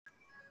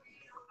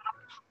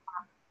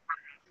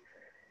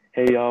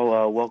Hey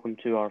y'all, welcome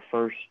to our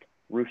first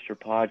Rooster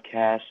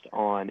podcast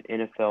on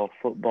NFL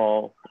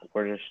football.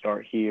 We're going to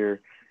start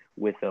here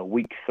with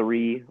week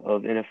 3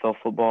 of NFL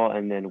football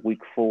and then week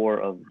 4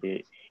 of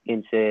the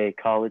NCAA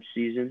college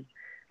season.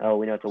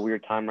 We know it's a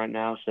weird time right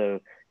now,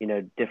 so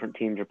different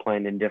teams are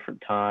playing in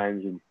different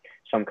times, and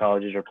some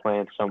colleges are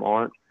playing, some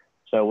aren't.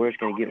 So we're just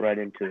going to get right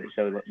into it.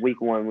 So week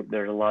 1,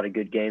 there's a lot of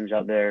good games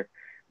out there,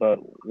 but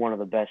one of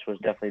the best was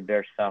definitely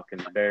Bears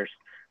Falcons. Bears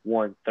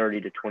won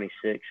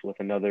 30-26 with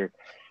another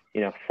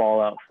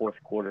fallout fourth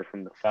quarter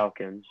from the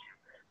Falcons.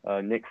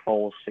 Nick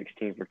Foles,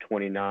 16 for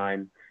 29,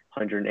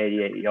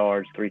 188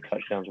 yards, 3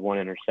 touchdowns, 1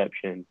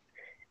 interception.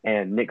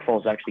 And Nick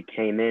Foles actually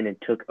came in and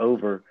took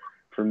over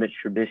for Mitch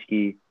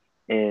Trubisky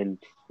in,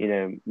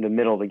 the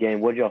middle of the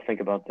game. What did y'all think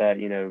about that?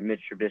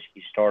 Mitch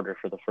Trubisky starter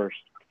for the first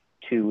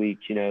 2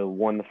 weeks,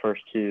 won the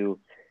first 2.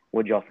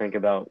 What did y'all think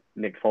about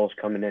Nick Foles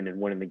coming in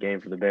and winning the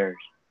game for the Bears?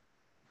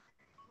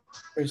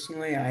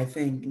 Personally, I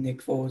think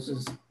Nick Foles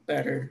is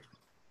better,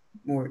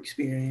 more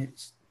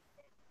experienced.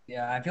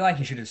 Yeah, I feel like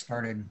he should have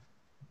started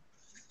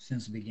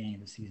since the beginning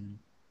of the season.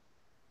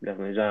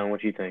 Definitely. Zion,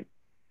 what do you think?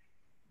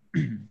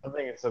 I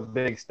think it's a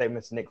big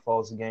statement to Nick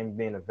Foles' game,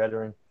 being a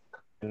veteran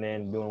and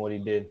then doing what he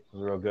did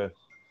was real good.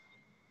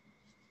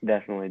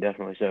 Definitely.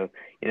 So,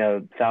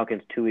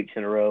 Falcons 2 weeks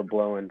in a row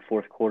blowing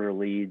fourth quarter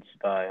leads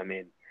by,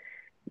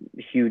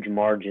 huge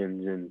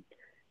margins. And,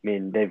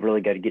 they've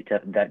really got to get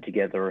that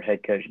together, or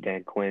head coach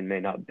Dan Quinn may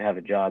not have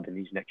a job in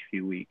these next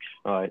few weeks.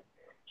 All right.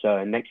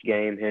 So, next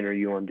game, Henry,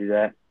 you want to do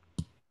that?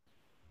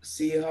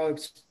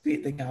 Seahawks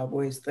beat the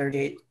Cowboys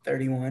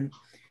 38-31.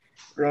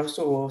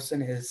 Russell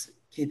Wilson is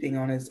keeping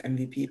on his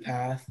MVP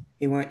path.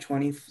 He went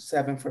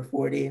 27 for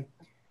 40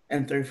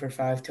 and 3 for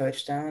 5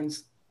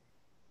 touchdowns.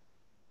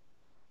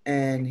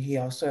 And he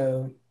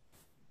also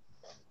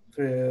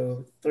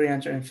threw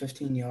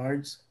 315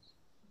 yards,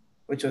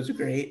 which was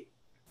great.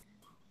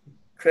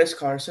 Chris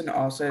Carson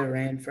also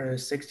ran for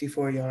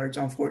 64 yards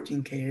on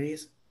 14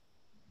 carries.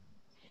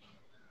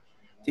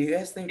 Do you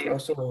guys think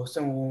Russell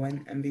Wilson will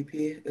win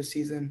MVP this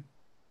season?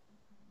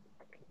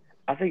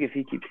 I think if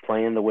he keeps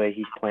playing the way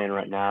he's playing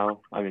right now,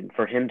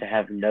 for him to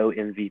have no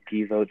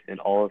MVP votes in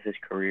all of his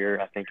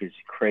career, I think is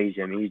crazy.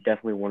 He's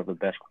definitely one of the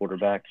best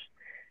quarterbacks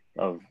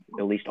of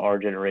at least our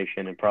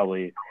generation, and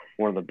probably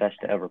one of the best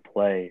to ever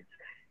play.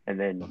 And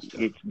then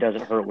it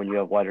doesn't hurt when you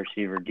have wide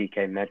receiver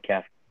DK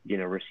Metcalf,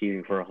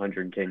 receiving for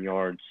 110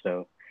 yards.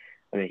 So,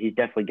 he's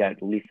definitely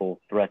got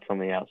lethal threats on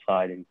the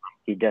outside, and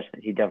he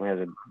definitely has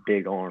a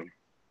big arm.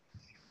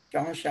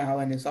 Josh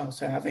Allen is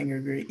also having a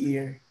great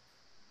year.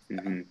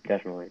 Mm-hmm,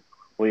 definitely.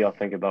 What do y'all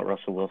think about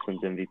Russell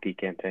Wilson's MVP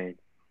campaign?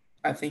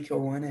 I think he'll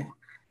win it.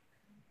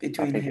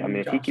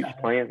 If he keeps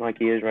playing like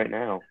he is right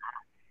now.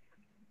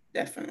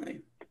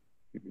 Definitely.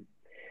 Mm-hmm.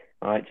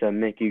 All right, so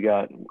Mick, you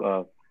got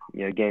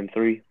game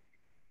 3.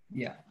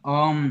 Yeah.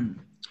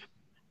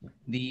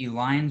 The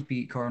Lions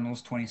beat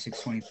Cardinals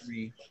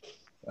 26-23.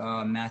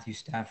 Matthew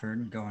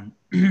Stafford going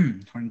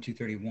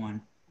 22-31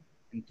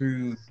 and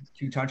threw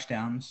 2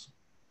 touchdowns.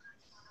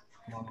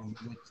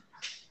 With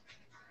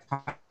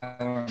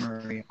Kyler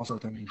Murray also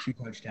throwing 2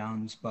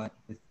 touchdowns, but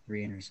with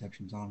 3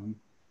 interceptions on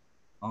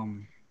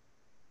him.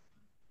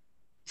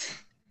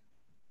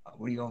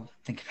 What do you all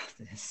think about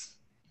this?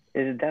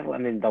 It's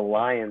definitely. The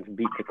Lions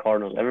beat the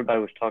Cardinals. Everybody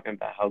was talking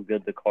about how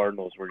good the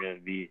Cardinals were going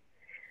to be,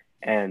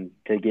 and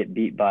to get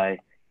beat by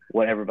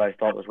what everybody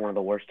thought was one of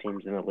the worst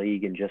teams in the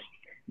league in just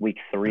week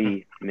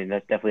 3,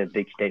 that's definitely a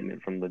big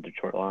statement from the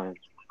Detroit Lions.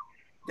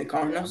 The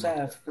Cardinals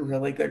have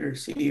really good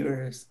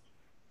receivers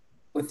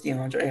with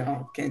DeAndre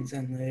Hopkins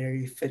and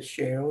Larry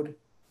Fitzgerald,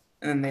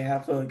 and then they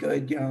have a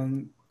good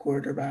young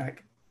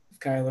quarterback,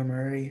 Kyler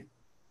Murray.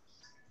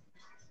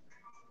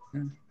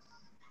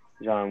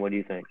 John, what do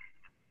you think?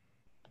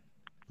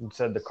 You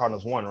said the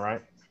Cardinals won,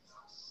 right?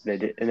 They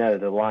did. No,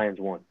 the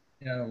Lions won.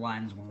 Yeah, the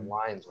Lions won. The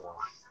Lions won.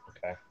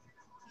 Okay.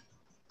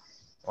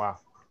 Wow.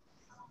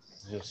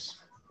 Just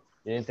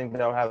you didn't think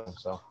that would happen,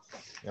 so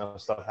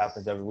stuff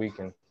happens every week,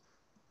 and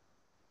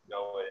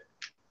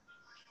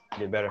it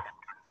get better.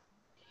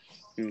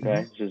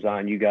 Okay, so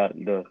Zion, you got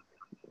the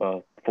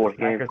fourth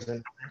game.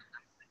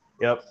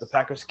 Yep, the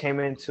Packers came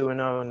in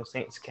 2-0, and the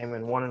Saints came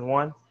in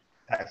 1-1.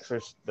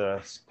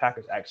 The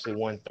Packers actually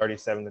won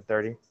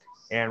 37-30.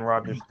 Aaron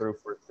Rodgers threw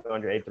for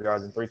 283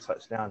 yards and 3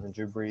 touchdowns, and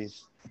Drew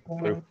Brees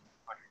threw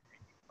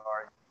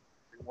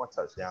 1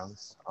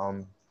 touchdowns.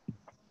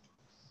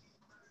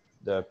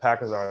 The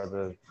Packers are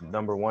the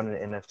number 1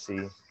 in the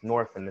NFC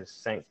North, and the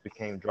Saints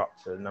became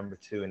dropped to number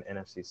 2 in the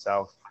NFC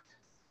South.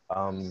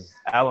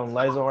 Alan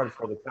Lazard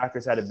for the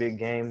Packers had a big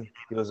game.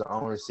 He was the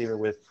only receiver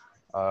with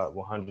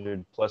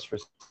 100-plus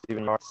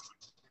receiving yards.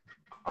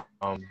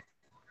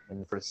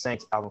 And for the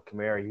Saints, Alvin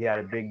Kamara, he had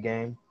a big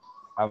game.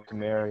 Alvin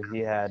Kamara,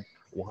 he had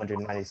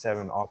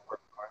 197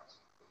 all-purpose yards,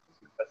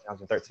 2 touchdowns,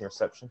 and 13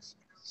 receptions.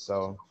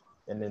 So,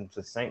 and then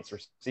the Saints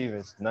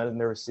receivers, none of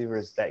their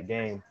receivers that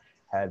game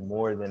had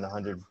more than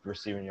 100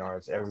 receiving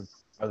yards. Every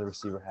other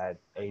receiver had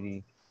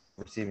 80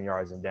 receiving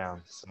yards and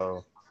down.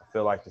 So I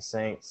feel like the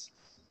Saints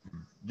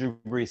Drew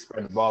Brees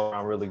spread the ball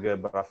around really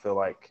good, but I feel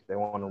like they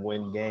want to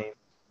win games.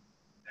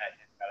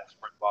 He's got to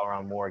spread the ball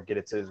around more, get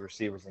it to his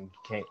receivers, and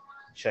he can't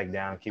check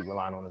down, keep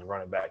relying on his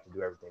running back to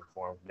do everything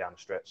for him down the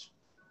stretch.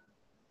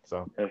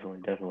 So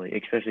Definitely,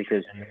 especially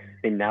because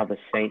now the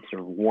Saints are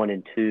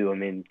 1-2. I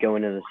mean,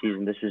 going into the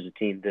season, this is a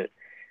team that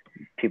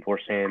people are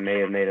saying may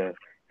have made a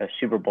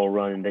Super Bowl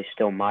run, and they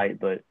still might.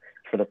 But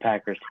for the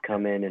Packers to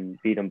come in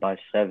and beat them by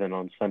 7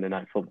 on Sunday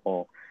Night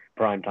Football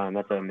prime time,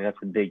 that's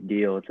a big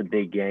deal. It's a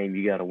big game.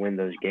 You got to win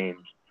those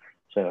games.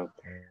 So,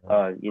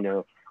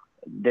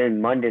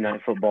 then Monday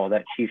Night Football,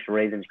 that Chiefs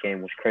Ravens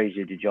game was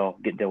crazy. Did y'all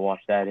get to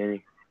watch that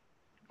any?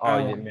 Oh,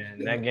 yeah,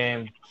 man. That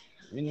game,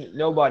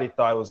 nobody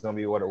thought it was going to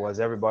be what it was.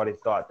 Everybody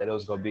thought that it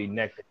was going to be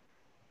neck to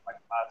like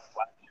last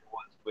year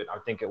was. But I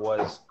think it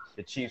was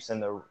the Chiefs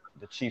and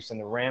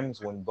the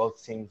Rams when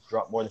both teams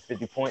dropped more than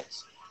 50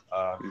 points.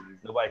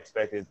 Nobody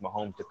expected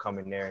Mahomes to come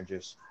in there and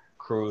just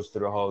cruise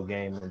through the whole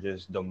game and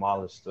just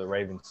demolish the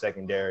Ravens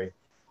secondary.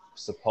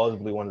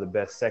 Supposedly one of the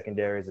best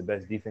secondaries, the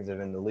best defensive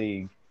in the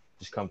league,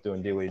 just come through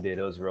and did what he did.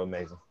 It was real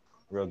amazing.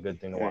 Real good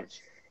thing to watch.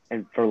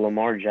 And for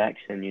Lamar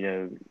Jackson,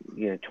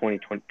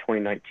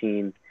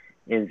 2019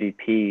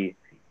 MVP,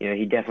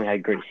 he definitely had a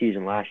great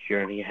season last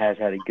year, and he has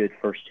had a good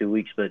first 2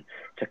 weeks. But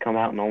to come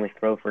out and only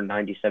throw for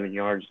 97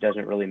 yards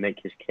doesn't really make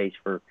his case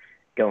for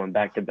going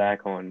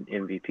back-to-back on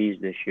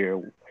MVPs this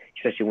year,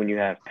 especially when you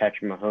have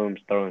Patrick Mahomes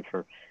throwing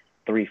for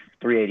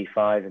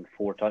 385 and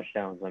 4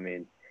 touchdowns. I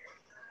mean,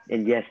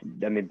 and yes,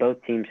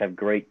 both teams have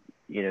great,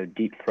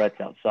 deep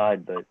threats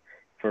outside, but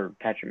for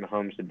Patrick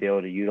Mahomes to be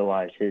able to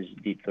utilize his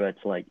deep threats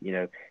like,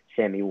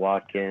 Sammy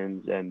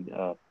Watkins and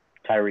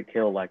Tyreek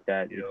Hill like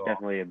that, it's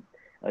definitely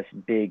a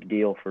big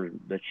deal for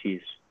the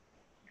Chiefs.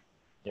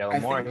 Yeah,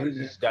 Lamar, he's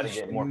just got to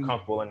get more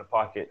comfortable in the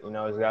pocket. He's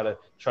got to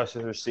trust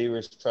his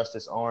receivers, trust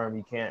his arm.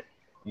 You can't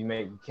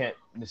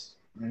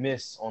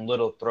miss on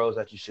little throws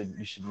that you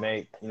should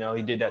make.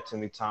 He did that too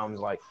many times,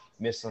 like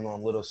missing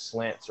on little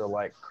slants or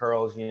like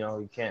curls.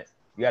 You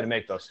got to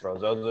make those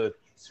throws. Those are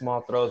small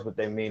throws, but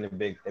they mean a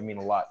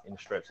lot in the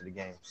stretch of the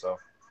game. So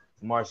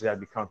Lamar's got to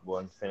be comfortable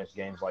and finish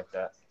games like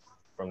that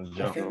from the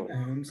jump. I think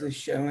Mahomes is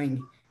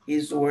showing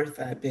he's worth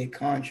that big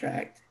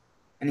contract,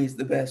 and he's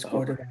the best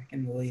quarterback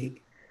in the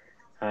league.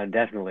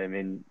 Definitely. I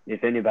mean,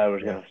 if anybody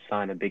was going to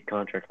sign a big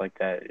contract like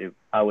that, it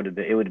would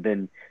have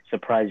been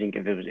surprising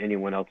if it was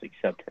anyone else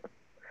except him.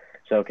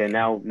 So, okay,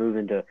 now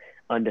moving to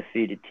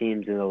undefeated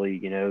teams in the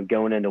league.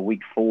 Going into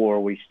week 4,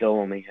 we still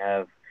only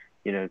have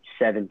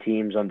 7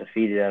 teams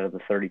undefeated out of the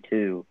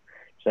 32.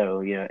 So,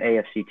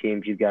 AFC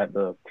teams, you've got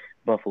the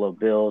Buffalo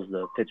Bills,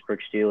 the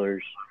Pittsburgh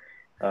Steelers,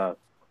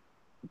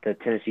 the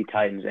Tennessee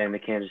Titans, and the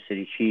Kansas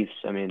City Chiefs.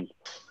 I mean,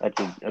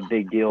 that's a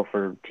big deal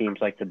for teams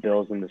like the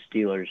Bills and the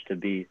Steelers to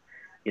be,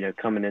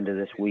 coming into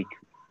this week,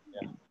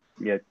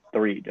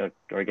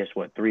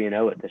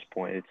 3-0 at this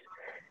point.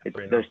 It's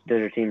those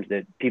are teams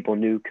that people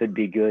knew could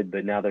be good,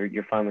 but now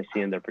you're finally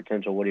seeing their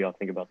potential. What do y'all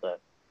think about that?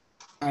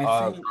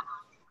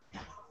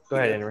 Go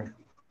ahead, Henry.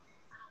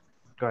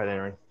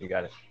 You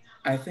got it.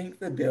 I think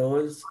the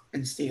Bills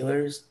and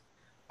Steelers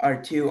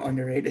are 2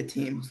 underrated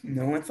teams.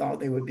 No one thought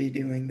they would be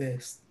doing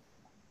this,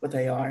 but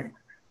they are.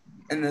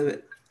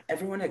 And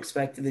everyone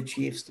expected the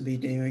Chiefs to be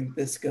doing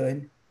this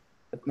good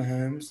with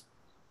Mahomes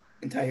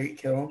and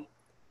Tyreek Hill.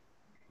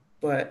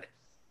 But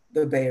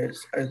the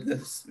Bears are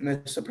the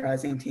most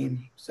surprising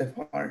team so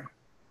far.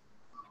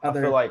 I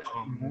feel like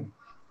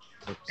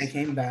they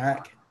came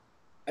back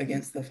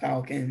against the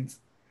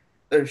Falcons.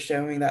 They're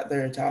showing that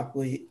they're a top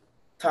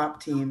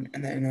team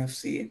in the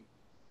NFC.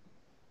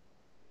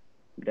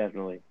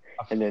 Definitely.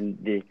 And then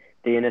the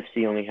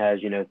NFC only has,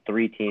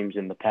 3 teams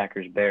in the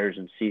Packers, Bears,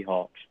 and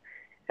Seahawks.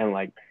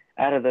 And,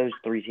 out of those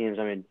 3 teams,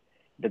 I mean,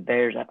 the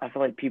Bears, I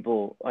feel like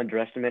people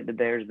underestimate the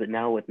Bears, but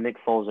now with Nick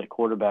Foles at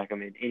quarterback, I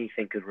mean,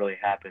 anything could really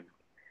happen.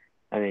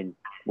 I mean,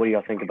 what do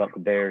y'all think about the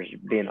Bears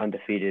being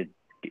undefeated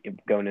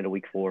going into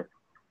week 4?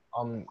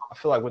 I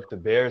feel like with the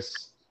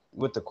Bears,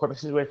 with the quarterback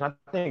situation, I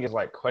think it's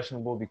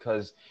questionable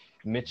because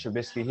Mitch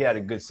Trubisky, he had a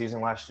good season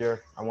last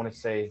year. I want to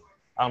say,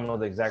 I don't know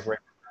the exact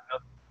record. I know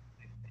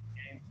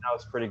that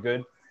was pretty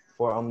good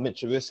for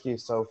Mitch Trubisky.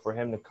 So for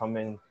him to come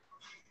in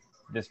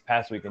this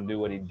past week and do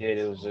what he did,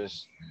 it was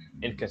just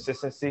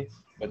inconsistency.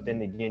 But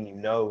then again,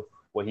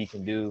 what he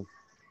can do,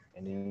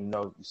 and then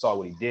you saw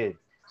what he did.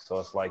 So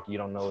it's you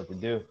don't know what to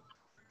do.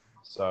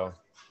 So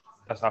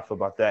that's how I feel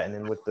about that. And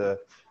then with the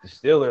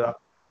Steelers,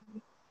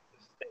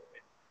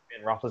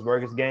 Ben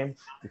Roethlisberger's game,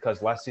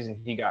 because last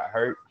season he got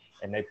hurt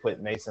and they put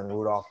Mason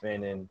Rudolph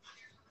in, and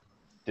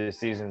this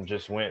season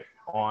just went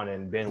on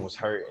and Ben was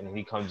hurt, and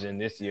he comes in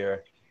this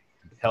year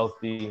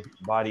healthy,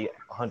 body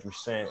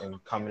 100%,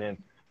 and coming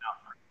in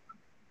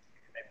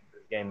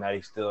game that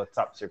he's still a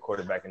top-tier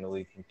quarterback in the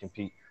league and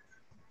compete.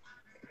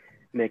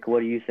 Nick, what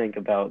do you think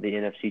about the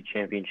NFC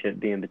Championship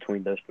being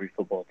between those 3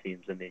 football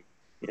teams and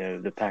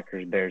the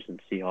Packers, Bears,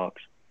 and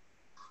Seahawks?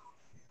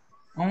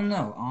 I don't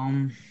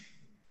know.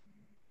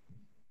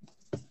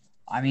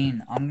 I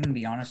mean, I'm going to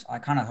be honest. I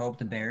kind of hope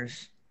the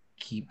Bears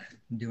keep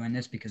doing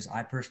this because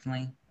I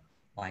personally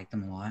like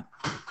them a lot.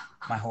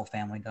 my whole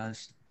family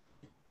does.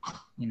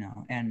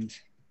 And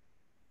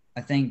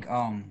I think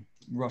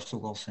Russell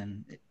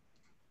Wilson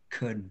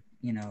could,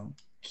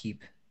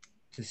 keep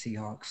the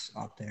Seahawks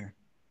up there.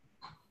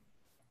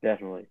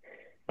 Definitely.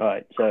 All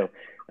right, so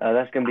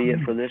that's going to be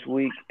it for this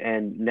week.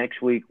 And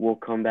next week we'll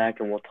come back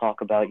and we'll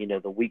talk about,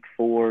 the week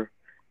 4,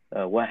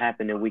 what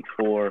happened in week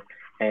 4,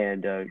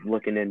 and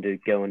looking into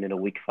going into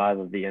week 5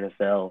 of the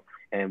NFL.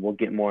 And we'll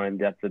get more in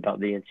depth about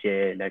the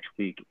NCAA next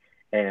week.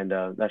 And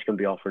that's going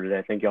to be all for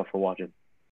today. Thank y'all for watching.